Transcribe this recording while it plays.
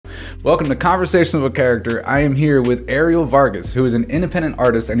Welcome to Conversations with Character. I am here with Ariel Vargas, who is an independent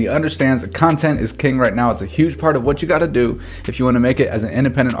artist, and he understands that content is king right now. It's a huge part of what you got to do if you want to make it as an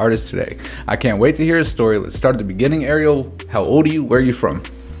independent artist today. I can't wait to hear his story. Let's start at the beginning. Ariel, how old are you? Where are you from?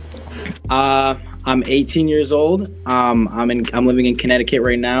 I'm 18 years old. I'm living in Connecticut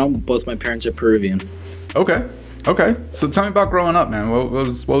right now. Both my parents are Peruvian. Okay. So tell me about growing up, man. What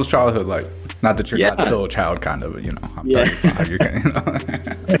was childhood like? Not that you're not still a child, kind of, but I'm 35. You're kidding.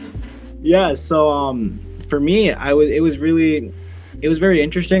 Yeah. So for me, it was very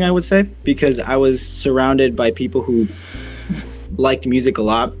interesting, I would say, because I was surrounded by people who liked music a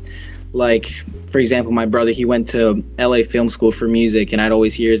lot. Like, for example, my brother, he went to LA Film School for music, and I'd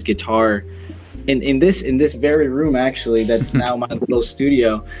always hear his guitar in this very room, actually, that's now my little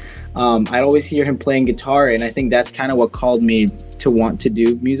studio. I'd always hear him playing guitar, and I think that's kind of what called me to want to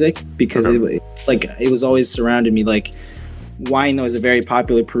do music, because it was always surrounded me. Like, Huayno is a very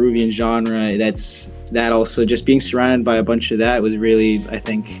popular Peruvian genre. That also, just being surrounded by a bunch of that was really, I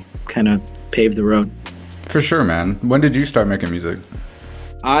think, kind of paved the road. For sure, man. When did you start making music?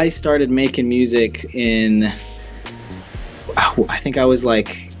 I started making music I think I was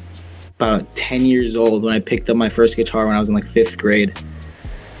like about 10 years old when I picked up my first guitar when I was in like 5th grade.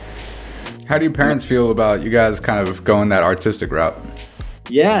 How do your parents feel about you guys kind of going that artistic route?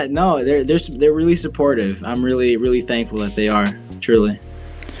 Yeah, no, they're really supportive. I'm really, really thankful that they are, truly.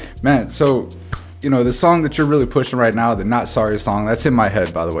 Man, so, the song that you're really pushing right now, the Not Sorry song, that's in my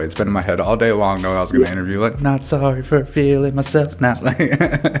head, by the way. It's been in my head all day long, knowing I was going to interview, like, not sorry for feeling myself now.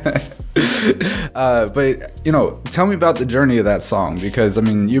 But, tell me about the journey of that song, because,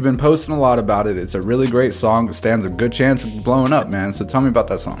 you've been posting a lot about it. It's a really great song. It stands a good chance of blowing up, man. So tell me about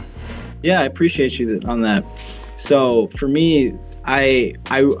that song. Yeah, I appreciate you on that. So for me, I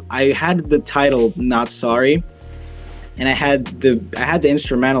had the title Not Sorry, and I had the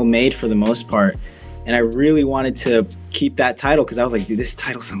instrumental made for the most part, and I really wanted to keep that title because I was like, dude, this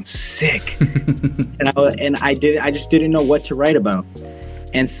title sounds sick. and I just didn't know what to write about.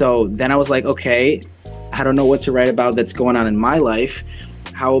 And so then I was like, okay, I don't know what to write about that's going on in my life.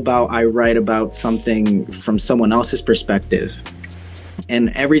 How about I write about something from someone else's perspective? And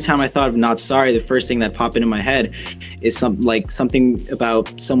every time I thought of Not Sorry, the first thing that popped into my head is something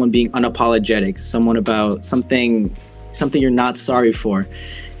about someone being unapologetic, something you're not sorry for.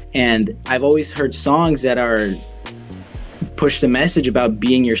 And I've always heard songs that push the message about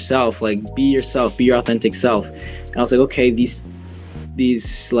being yourself, like be yourself, be your authentic self. And I was like, okay, these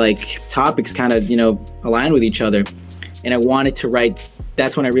like topics kind of, align with each other. And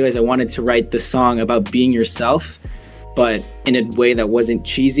that's when I realized I wanted to write the song about being yourself, but in a way that wasn't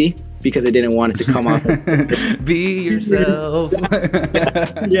cheesy, because I didn't want it to come off. Be yourself.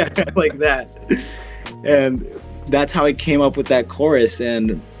 yeah, like that. And that's how I came up with that chorus.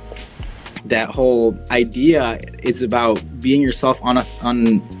 And that whole idea, it's about being yourself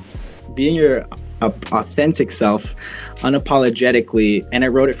being your authentic self unapologetically. And I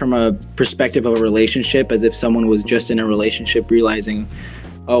wrote it from a perspective of a relationship, as if someone was just in a relationship realizing,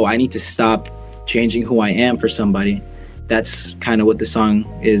 oh, I need to stop changing who I am for somebody. That's kind of what the song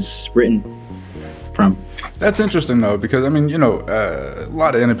is written from. That's interesting, though, because, a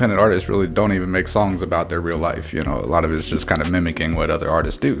lot of independent artists really don't even make songs about their real life. A lot of it's just kind of mimicking what other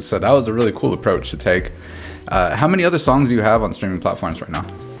artists do. So that was a really cool approach to take. How many other songs do you have on streaming platforms right now?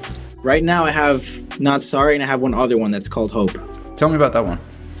 Right now, I have Not Sorry, and I have one other one that's called Hope. Tell me about that one.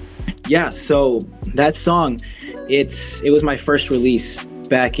 Yeah, so that song, it was my first release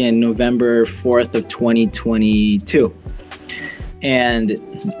back in November 4th of 2022. And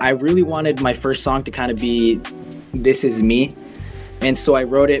I really wanted my first song to kind of be This Is Me. And so I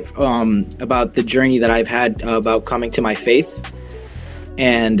wrote it about the journey that I've had about coming to my faith.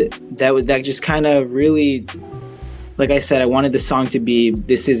 And that just kind of really, like I said, I wanted the song to be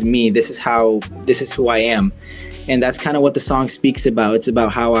This Is Me. This is who I am. And that's kind of what the song speaks about. It's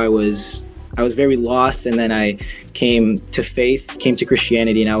about how I was very lost, and then I came to faith, came to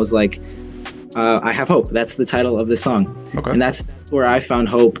Christianity, and I was like, I have hope. That's the title of the song. Okay. And that's where I found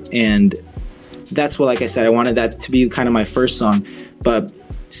hope. And that's what, like I said, I wanted that to be kind of my first song. But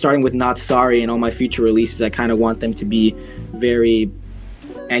starting with Not Sorry and all my future releases, I kind of want them to be very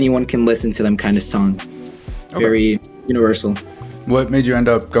anyone can listen to them kind of song. Okay. Very universal. What made you end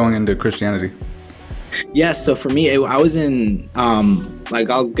up going into Christianity? Yeah, so for me, I was in,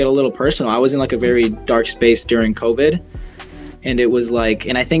 I'll get a little personal. I was in like a very dark space during COVID. And it was like,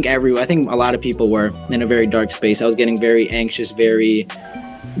 and I think a lot of people were in a very dark space. I was getting very anxious, very,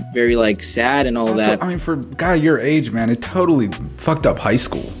 very like sad and all that. For a guy your age, man, it totally fucked up high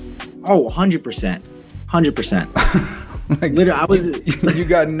school. Oh, 100%. 100%. Like, literally, I was. you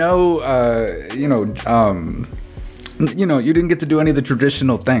got no, you didn't get to do any of the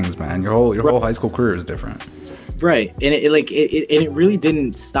traditional things, man. Your whole high school career is different. Right, and it really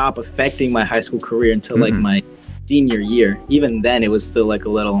didn't stop affecting my high school career until like my senior year. Even then, it was still like a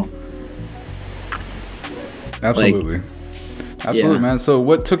little. Absolutely. Absolutely, man. So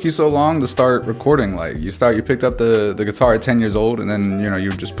what took you so long to start recording? Like you picked up the guitar at 10 years old, and then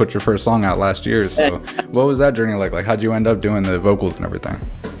you just put your first song out last year. So what was that journey like? Like how'd you end up doing the vocals and everything?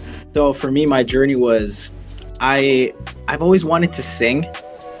 So for me, my journey was, I've always wanted to sing,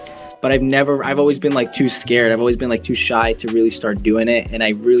 but I've always been like too scared. I've always been like too shy to really start doing it. And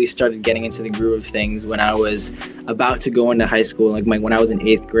I really started getting into the groove of things when I was about to go into high school. Like when I was in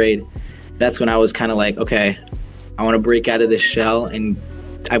 8th grade, that's when I was kind of like, okay, I want to break out of this shell and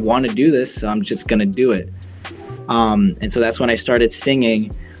I want to do this, so I'm just going to do it. And so that's when I started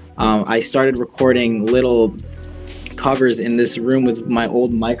singing. I started recording little covers in this room with my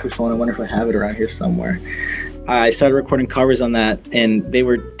old microphone. I wonder if I have it around here somewhere. I started recording covers on that, and they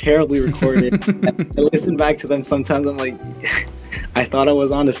were terribly recorded. I listen back to them sometimes. I'm like, I thought I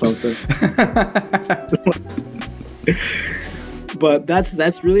was onto something. But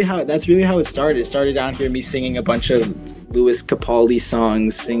that's really how it started. It started down here, me singing a bunch of Louis Capaldi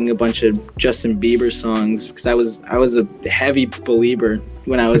songs, singing a bunch of Justin Bieber songs, because I was a heavy believer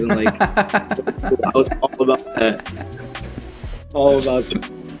when I was in like I was all about that. All about that.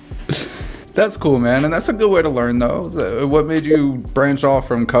 That's cool, man, and that's a good way to learn, though. So what made you branch off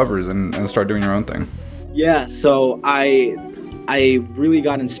from covers and start doing your own thing? Yeah, so I really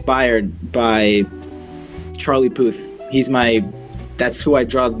got inspired by Charlie Puth. That's who I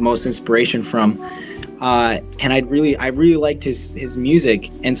draw the most inspiration from, and I really liked his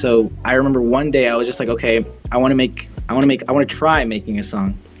music. And so I remember one day I was just like, okay, I want to try making a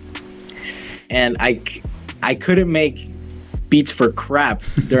song, and I couldn't make beats for crap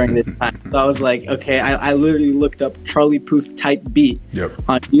during this time. So I was like, okay, I literally looked up Charlie Puth type beat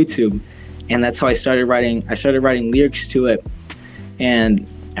on YouTube, and that's how I started writing lyrics to it.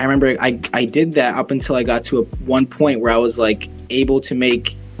 And I remember I did that up until I got to one point where I was like able to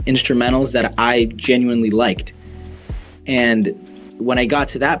make instrumentals that I genuinely liked. And when I got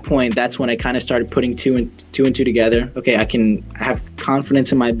to that point, that's when I kind of started putting two and two together. Okay, I have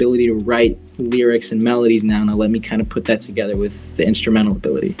confidence in my ability to write lyrics and melodies now. Now let me kind of put that together with the instrumental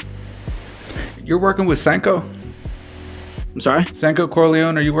ability. You're working with Sanko? I'm sorry? Sanko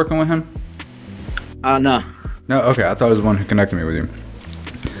Corleone, are you working with him? No. No, okay, I thought it was the one who connected me with you.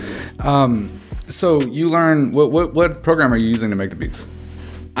 So you learn, what program are you using to make the beats?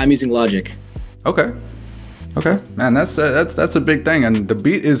 I'm using Logic. Okay, man, that's a big thing, and the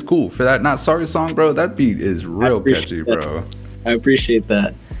beat is cool for that Not Sorry song, bro. That beat is real catchy, bro. I appreciate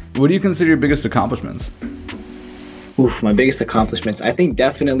that. What do you consider your biggest accomplishments? Oof, my biggest accomplishments. I think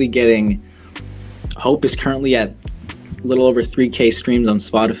definitely getting Hope is currently at a little over 3K streams on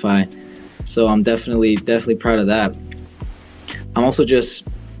Spotify, so I'm definitely proud of that. I'm also just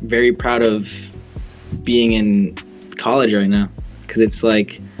very proud of being in college right now, because it's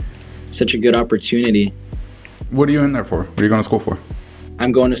like such a good opportunity. What are you in there for? What are you going to school for?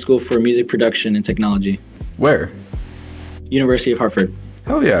 I'm going to school for music production and technology. Where? University of Hartford.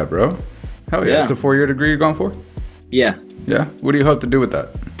 Hell yeah, bro. Hell yeah. It's a 4-year degree you're going for? Yeah. Yeah? What do you hope to do with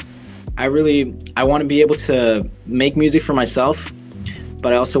that? I want to be able to make music for myself,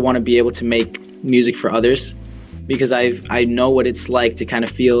 but I also want to be able to make music for others, because I know what it's like to kind of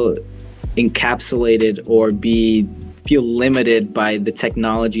feel encapsulated or feel limited by the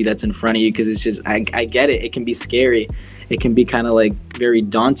technology that's in front of you, because it's just I get it. It can be scary. It can be kind of like very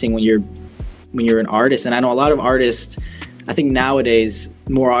daunting when you're an artist. And I know a lot of artists, I think nowadays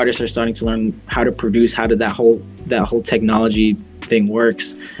more artists are starting to learn how to produce, how that whole technology thing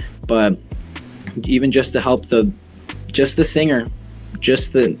works. But even just to help the singer,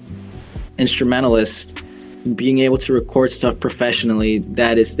 just the instrumentalist, being able to record stuff professionally,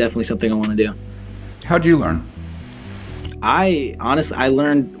 that is definitely something I want to do. How'd you learn? I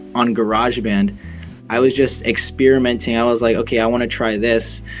learned on GarageBand. I was just experimenting. I was like, okay, I want to try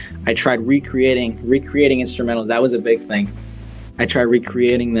this. I tried recreating instrumentals. That was a big thing. I tried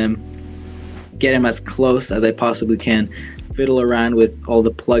recreating them, get them as close as I possibly can, fiddle around with all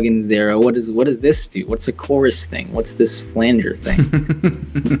the plugins there. What does this do? What's a chorus thing? What's this flanger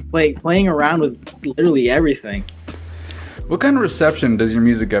thing? Playing around with literally everything. What kind of reception does your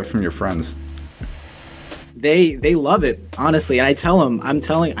music get from your friends? They love it, honestly. And I tell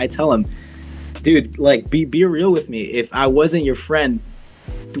them, dude, like be real with me. If I wasn't your friend,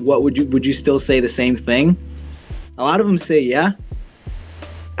 would you still say the same thing? A lot of them say yeah.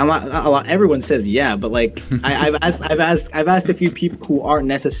 I'm not a lot. Everyone says yeah, but like I've asked a few people who aren't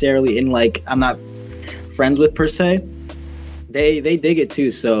necessarily in, like, I'm not friends with per se. They dig it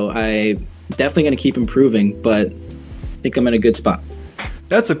too, so I definitely gonna keep improving, but I think I'm in a good spot.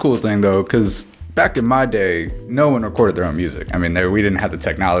 That's a cool thing though, because back in my day, no one recorded their own music. I mean, we didn't have the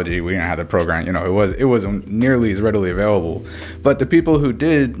technology, we didn't have the program. You know, it wasn't nearly as readily available. But the people who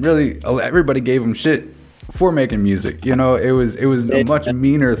did, really, everybody gave them shit for making music. You know, it was a much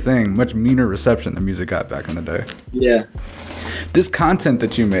meaner thing, much meaner reception that music got back in the day. Yeah. This content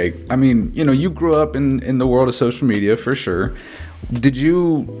that you make, I mean, you know, you grew up in the world of social media for sure. Did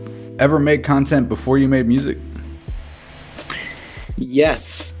you ever make content before you made music?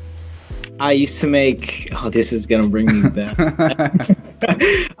 Yes. I used to make, oh, this is gonna bring me back.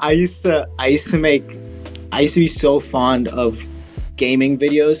 I used to be so fond of gaming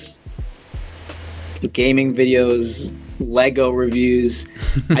videos, Lego reviews.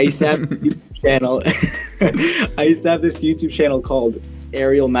 I used to have a YouTube channel. I used to have this YouTube channel called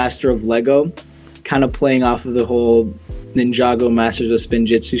Ariel Master of Lego, kind of playing off of the whole Ninjago Masters of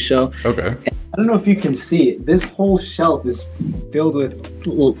Spinjitzu show. Okay. And I don't know if you can see it. This whole shelf is filled with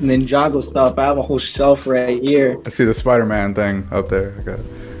Ninjago stuff. I have a whole shelf right here. I see the Spider-Man thing up there. I got it.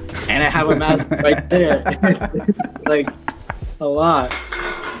 And I have a mask right there. It's like a lot.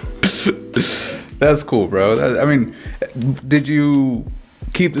 That's cool, bro. I mean, did you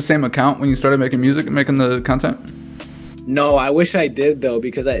keep the same account when you started making music and making the content? No, I wish I did though,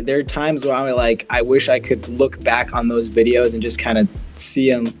 because there are times where I'm like, I wish I could look back on those videos and just kind of see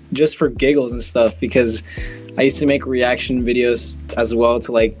them just for giggles and stuff, because I used to make reaction videos as well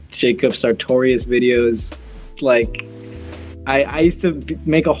to like Jacob Sartorius videos. Like I used to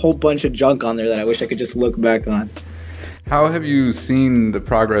make a whole bunch of junk on there that I wish I could just look back on. How have you seen the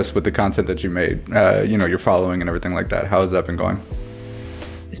progress with the content that you made? You know, your following and everything like that. How has that been going?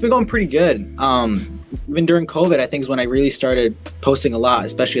 It's been going pretty good. Even during COVID, I think is when I really started posting a lot,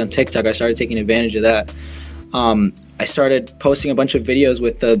 especially on TikTok. I started taking advantage of that. I started posting a bunch of videos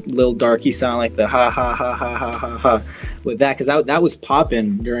with the little darky sound, like the ha ha ha ha ha ha ha, with that, because that was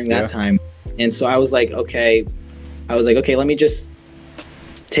popping during that time. And so I was like, okay, let me just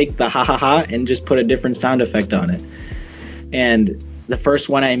take the ha ha ha and just put a different sound effect on it. And the first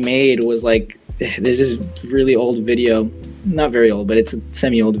one I made was like, there's this really old video, not very old, but it's a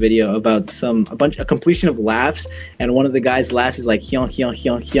semi-old video about a completion of laughs, and one of the guys' laughs is like hyun hyun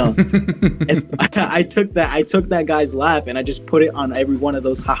hyun hyun. And I took that guy's laugh and I just put it on every one of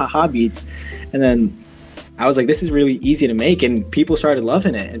those ha ha ha beats, and then I was like, this is really easy to make, and people started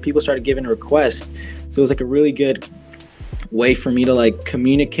loving it, and people started giving requests. So it was like a really good way for me to like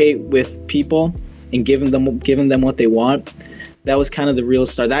communicate with people and giving them what they want. That was kind of the real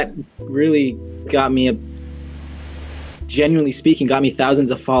start. That really got me genuinely speaking, got me thousands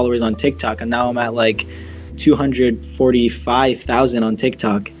of followers on TikTok, and now I'm at like 245,000 on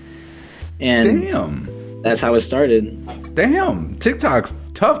TikTok. And damn, that's how it started. Damn, TikTok's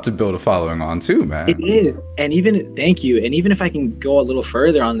tough to build a following on too, man. It is. And even, thank you. And even if I can go a little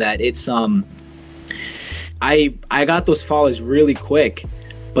further on that, it's I got those followers really quick.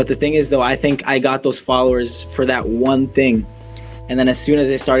 But the thing is though, I think I got those followers for that one thing. And then as soon as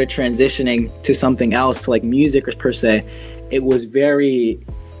I started transitioning to something else, to like music or per se, I'm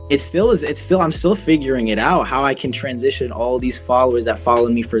still figuring it out, how I can transition all these followers that follow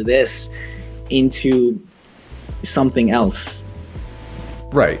me for this into something else.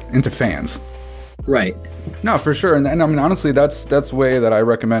 Right, into fans. Right. No, for sure. And I mean, honestly, that's the way that I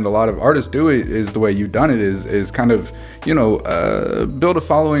recommend a lot of artists do it, is the way you've done it, is kind of, you know, build a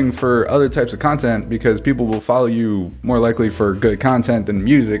following for other types of content, because people will follow you more likely for good content than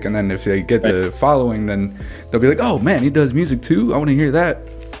music. And then if they get the following, then they'll be like, oh man, he does music too, I want to hear that.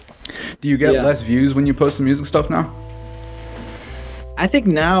 Do you get less views when you post the music stuff now? I think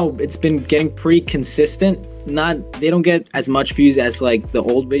now it's been getting pretty consistent. They don't get as much views as like the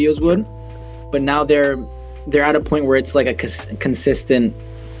old videos would. But now they're at a point where it's like a consistent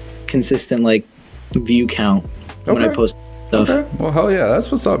like view count when I post stuff. Okay. Well, hell yeah, that's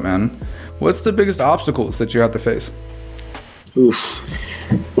what's up, man. What's the biggest obstacles that you have to face? Oof.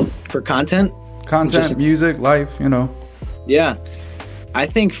 For content, music, life, you know. Yeah, I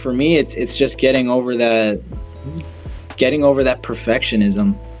think for me, it's just getting over that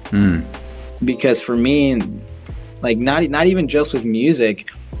perfectionism. Because for me, like not even just with music.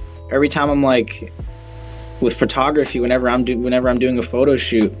 Every time I'm like, with photography, whenever I'm doing a photo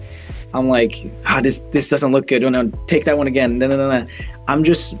shoot, I'm like, this doesn't look good. No, take that one again. No. I'm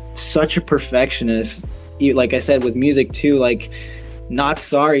just such a perfectionist. Like I said, with music too, like Not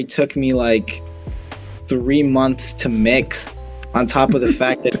Sorry took me like 3 months to mix. on top of the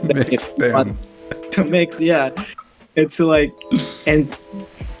fact that to mix, yeah, and to like, and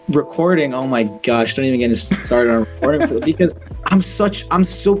recording. Oh my gosh, don't even get started on recording because I'm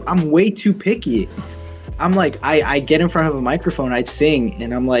way too picky. I'm like, I get in front of a microphone, I'd sing,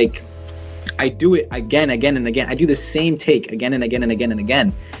 and I'm like, I do it again and again. I do the same take again and again and again and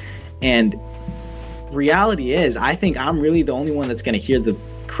again. And reality is, I think I'm really the only one that's going to hear the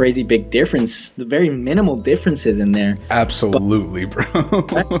crazy big difference, the very minimal differences in there. Absolutely, bro.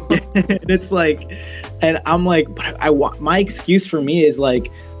 It's like, and I'm like, but I want, my excuse for me is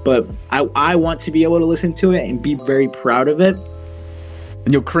like, but I want to be able to listen to it and be very proud of it.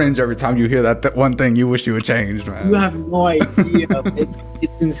 And you'll cringe every time you hear that one thing you wish you would change, man. You have no idea. it's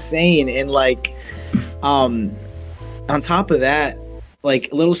insane. And like, on top of that,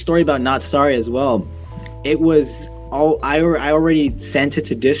 like a little story about Not Sorry as well. It was all I already sent it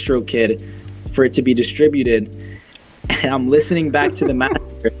to DistroKid for it to be distributed, and I'm listening back to the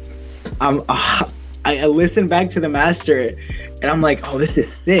master. I listen back to the master, and I'm like, oh, this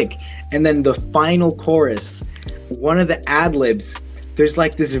is sick. And then the final chorus, one of the ad libs, there's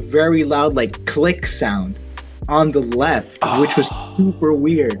like this very loud like click sound on the left, which was super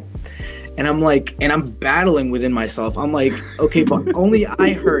weird. And I'm like, and I'm battling within myself. I'm like, okay, but only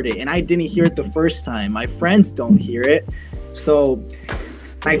I heard it, and I didn't hear it the first time. My friends don't hear it. So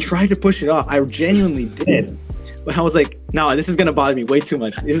I tried to push it off. I genuinely did. But I was like, no, this is going to bother me way too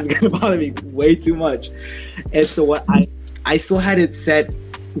much. This is going to bother me way too much. And so what I still had it set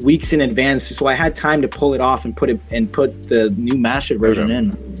weeks in advance. So I had time to pull it off and put the new mastered version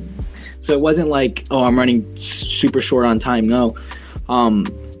in. So it wasn't like, oh, I'm running super short on time. No.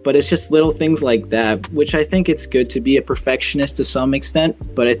 But it's just little things like that, which I think it's good to be a perfectionist to some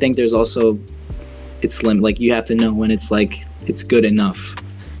extent. But I think there's also, it's like you have to know when it's like, it's good enough.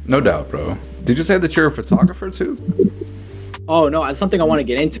 No doubt, bro. Did you say that you're a photographer too? Oh no, it's something I want to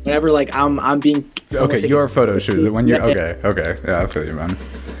get into. Whenever like I'm being okay, your photo shoots when you're okay. Yeah, I feel you, man.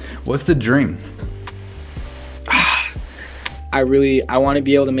 What's the dream? I want to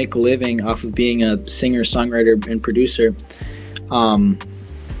be able to make a living off of being a singer, songwriter, and producer.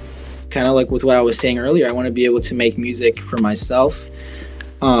 Kind of like with what I was saying earlier, I want to be able to make music for myself,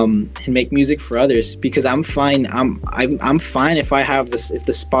 and make music for others, because I'm fine. I'm fine if I have this, if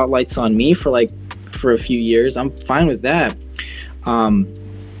the spotlight's on me for a few years, I'm fine with that.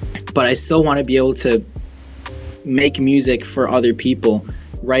 But I still want to be able to make music for other people,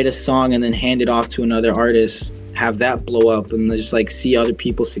 write a song and then hand it off to another artist, have that blow up, and just like see other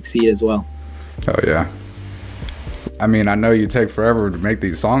people succeed as well. Oh yeah. I mean, I know you take forever to make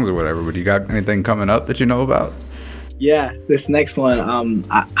these songs or whatever, but you got anything coming up that you know about? Yeah, this next one,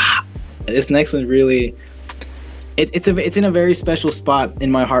 really, it's in a very special spot in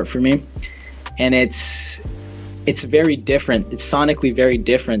my heart for me, and it's very different. It's sonically very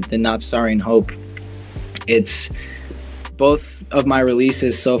different than Not Sorry and Hope. It's both of my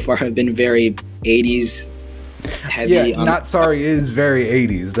releases so far have been very 80s heavy. Yeah, Not Sorry is very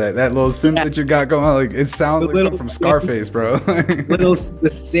 80s. That little synth that you got going on, like it sounds like something from Scarface, bro. The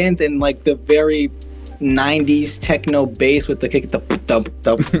synth and like the very 90s techno bass with the kick,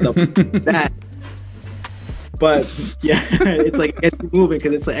 that. But yeah, it's like it's moving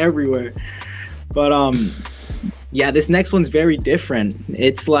because it's like everywhere. But yeah, this next one's very different.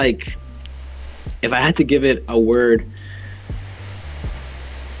 It's like, if I had to give it a word,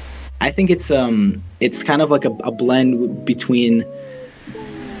 I think it's kind of like a blend between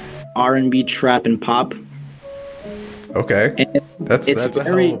R&B, trap, and pop. Okay, and that's a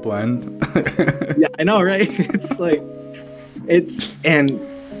hell of a blend. Yeah, I know, right? It's like,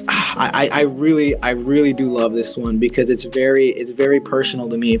 I really do love this one because it's very personal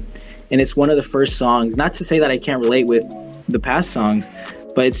to me, and it's one of the first songs. Not to say that I can't relate with the past songs,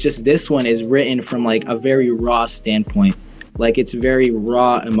 but it's just this one is written from like a very raw standpoint. Like it's very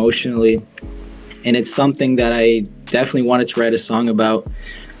raw emotionally, and it's something that I definitely wanted to write a song about.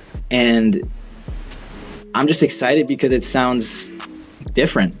 And I'm just excited because it sounds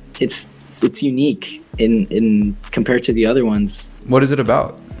different. It's unique in compared to the other ones. What is it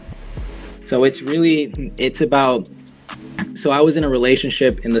about? So it's about, so I was in a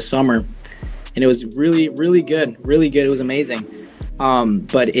relationship in the summer, and it was really good. It was amazing.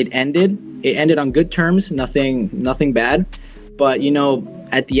 But it ended on good terms, nothing bad. But you know,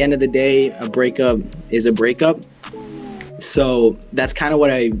 at the end of the day, a breakup is a breakup. So that's kind of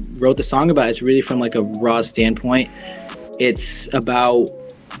what I wrote the song about. It's really from like a raw standpoint. It's about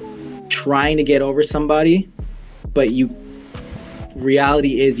trying to get over somebody, but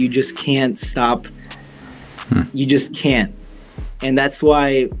reality is you just can't stop. You just can't. And that's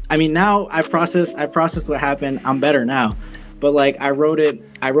why, I mean, now I've processed what happened. I'm better now. but like I wrote it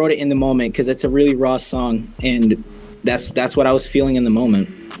in the moment because it's a really raw song, and that's what I was feeling in the moment.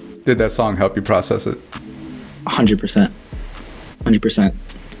 Did that song help you process it? 100%. 100%.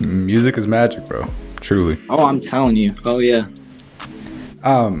 Music is magic, bro. Truly. Oh, I'm telling you. Oh yeah.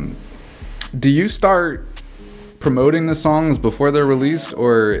 Do you start promoting the songs before they're released,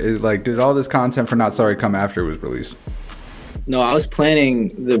 or did all this content for Not Sorry come after it was released? No, I was planning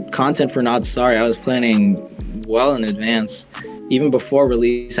the content for Not Sorry. I was planning well in advance. Even before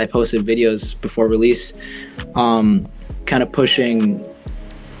release, I posted videos before release, kind of pushing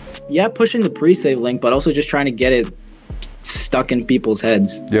the pre-save link, but also just trying to get it stuck in people's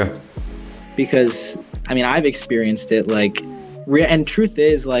heads. Yeah. Because I mean, I've experienced it. Like, and truth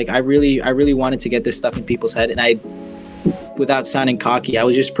is, like, I really wanted to get this stuck in people's head, and I, without sounding cocky, I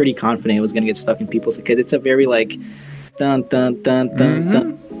was just pretty confident it was gonna get stuck in people's head because it's a very like, dun dun dun dun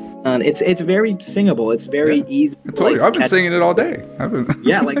dun. It's very singable. It's very easy. Totally. I've been singing it all day.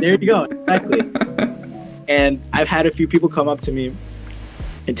 Yeah, like there you go. Exactly. And I've had a few people come up to me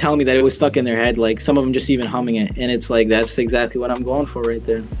and tell me that it was stuck in their head. Like some of them just even humming it, and it's like that's exactly what I'm going for right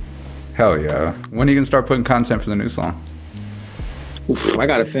there. Hell yeah! When are you gonna start putting content for the new song? Oof, I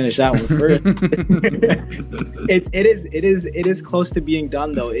gotta finish that one first. It is close to being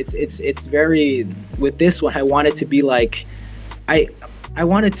done though. It's very, with this one I want it to be like I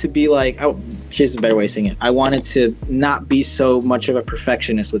want it to be like, oh, here's a better way of saying it. I wanted to not be so much of a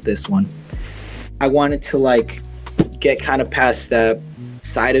perfectionist with this one. I wanted to like get kind of past that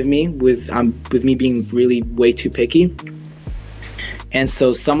side of me with me being really way too picky. And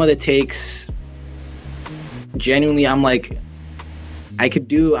so some of the takes, genuinely, I'm like,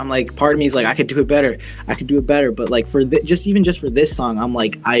 I'm like, part of me is like, I could do it better. But like for just for this song, I'm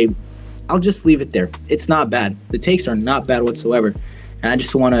like, I'll just leave it there. It's not bad. The takes are not bad whatsoever. And I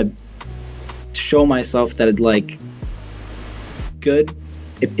just want to show myself that it's like good.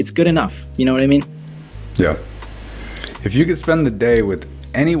 It's good enough. You know what I mean? Yeah. If you could spend the day with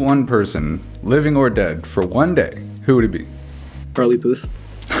any one person, living or dead, for one day, who would it be? Charlie Puth.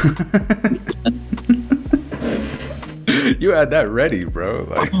 You had that ready, bro.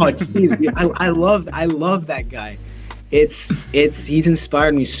 Like. Oh jeez, I love that guy. He's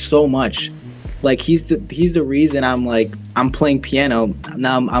inspired me so much. Like he's the reason I'm playing piano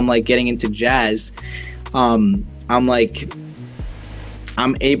now. I'm like getting into jazz. I'm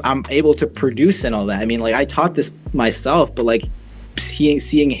able to produce and all that. I mean, like I taught this myself, but like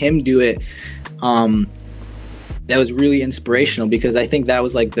seeing him do it, that was really inspirational because I think that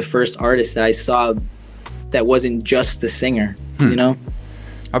was like the first artist that I saw that wasn't just the singer, you know?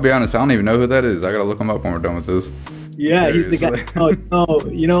 I'll be honest, I don't even know who that is. I gotta look him up when we're done with this. Yeah, he's the guy. Oh, no,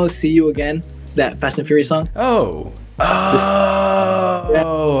 you know, See You Again, that Fast and Furious song? Oh,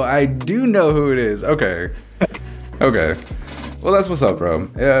 I do know who it is. Okay. Well, that's what's up, bro.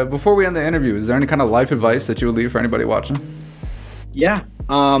 Before we end the interview, is there any kind of life advice that you would leave for anybody watching? Yeah.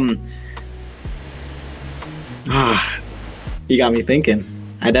 You got me thinking.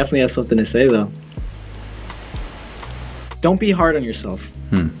 I definitely have something to say, though. Don't be hard on yourself.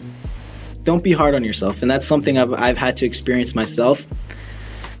 Don't be hard on yourself. And that's something I've had to experience myself.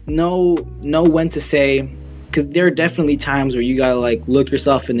 Know when to say, because there are definitely times where you gotta like look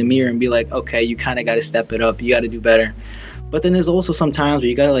yourself in the mirror and be like, okay, you kind of gotta step it up. You gotta do better. But then there's also some times where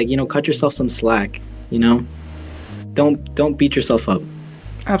you gotta like, you know, cut yourself some slack. You know, don't beat yourself up.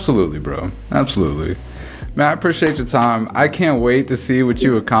 Absolutely, bro. Absolutely. Man, I appreciate your time. I can't wait to see what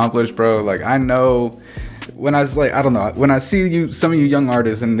you accomplish, bro. Like, I know when I was like, I don't know, when I see you, some of you young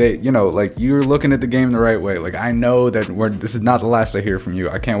artists, and they, you know, like you're looking at the game the right way. Like, I know that this is not the last I hear from you.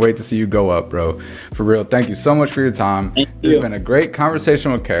 I can't wait to see you go up, bro. For real. Thank you so much for your time. It's been a great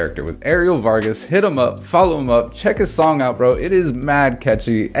conversational character with Ariel Vargas. Hit him up, follow him up, check his song out, bro. It is mad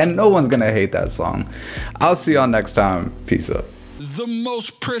catchy, and no one's gonna hate that song. I'll see y'all next time. Peace up. The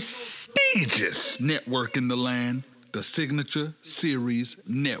most prestigious network in the land, the Signature Series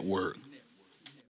Network.